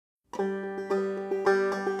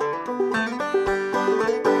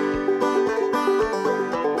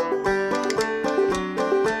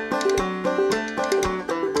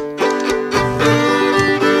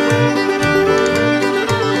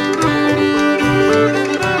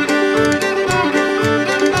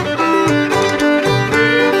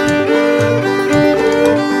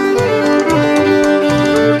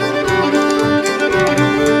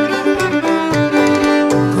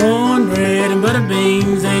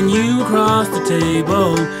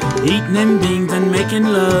Table, eating them beans and making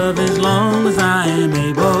love as long as I am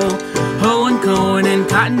able. Hoeing corn and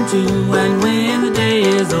cotton too, and when the day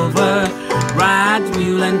is over, ride the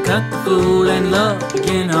mule and cut the fool and love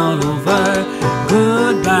begin all over.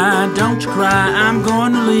 Goodbye, don't you cry, I'm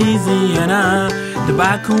going to Louisiana to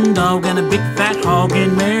buy a coon dog and a big fat hog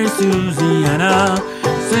and marry Susiana.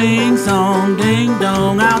 Sing song, ding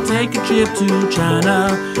dong, I'll take a trip to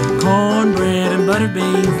China. Cornbread and butter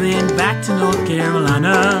beans, then back to North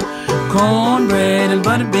Carolina. Cornbread and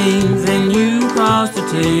butter beans, and you cross the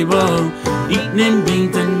table, eating them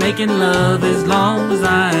beans and making love as long as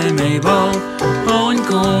I am able. Hoeing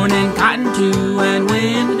corn and cotton too, and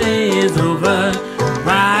when the day is over,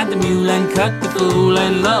 ride the mule and cut the fool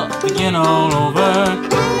and love begin all over.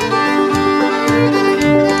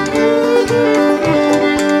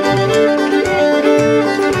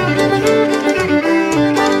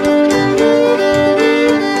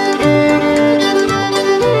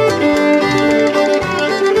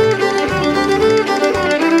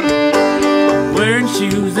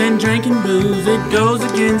 Shoes and drinking booze, it goes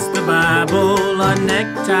against the Bible. A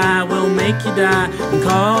necktie will make you die and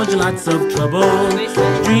cause you lots of trouble.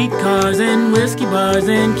 Streetcars and whiskey bars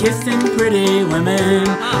and kissing pretty women.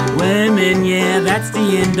 Women, yeah, that's the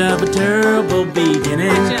end of a terrible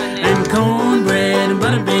beginning. And cornbread and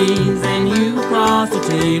butter beans, and you cross the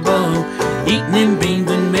table, eating them beans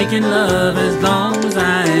and making love as long as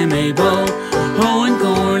I am able. Hoeing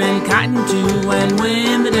corn and cotton too, and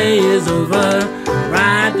when the day is over,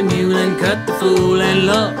 ride the mule and cut the fool and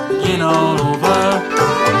love begin all over.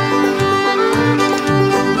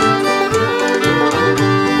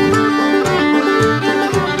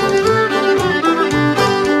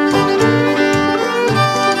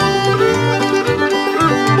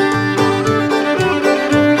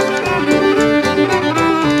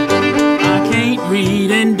 I can't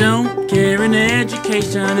read and don't care, and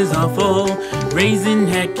education is awful. Raising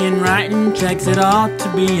heck and writing checks, it ought to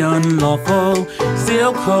be unlawful.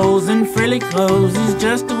 Silk holes and frilly clothes is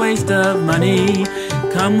just a waste of money.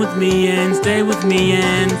 Come with me and stay with me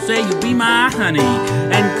and say you'll be my honey.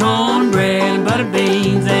 And cornbread and butter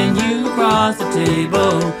beans, and you cross the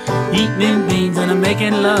table, eating them beans and I'm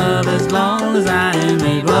making love as long as I am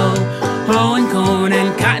able. Hoeing corn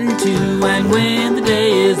and cotton too, and when the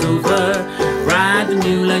day is over, ride the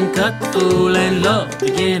mule and cut the fool and love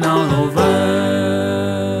begin all over.